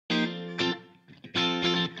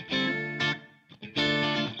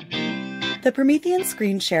The Promethean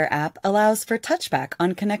Screen Share app allows for touchback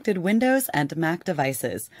on connected Windows and Mac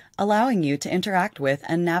devices, allowing you to interact with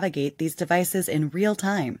and navigate these devices in real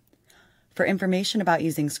time. For information about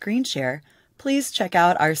using Screen Share, please check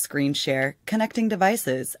out our Screen Share Connecting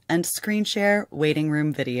Devices and Screen Share Waiting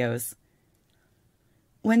Room videos.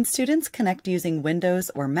 When students connect using Windows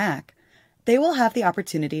or Mac, they will have the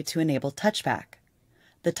opportunity to enable Touchback.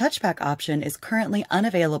 The Touchback option is currently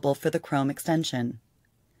unavailable for the Chrome extension.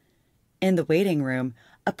 In the waiting room,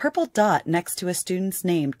 a purple dot next to a student's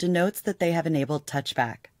name denotes that they have enabled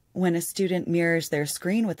Touchback. When a student mirrors their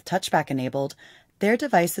screen with Touchback enabled, their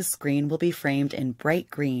device's screen will be framed in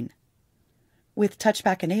bright green. With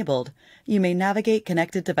Touchback enabled, you may navigate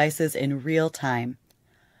connected devices in real time.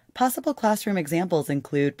 Possible classroom examples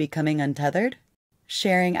include becoming untethered,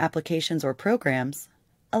 sharing applications or programs,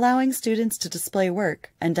 allowing students to display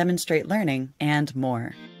work and demonstrate learning, and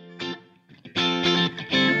more.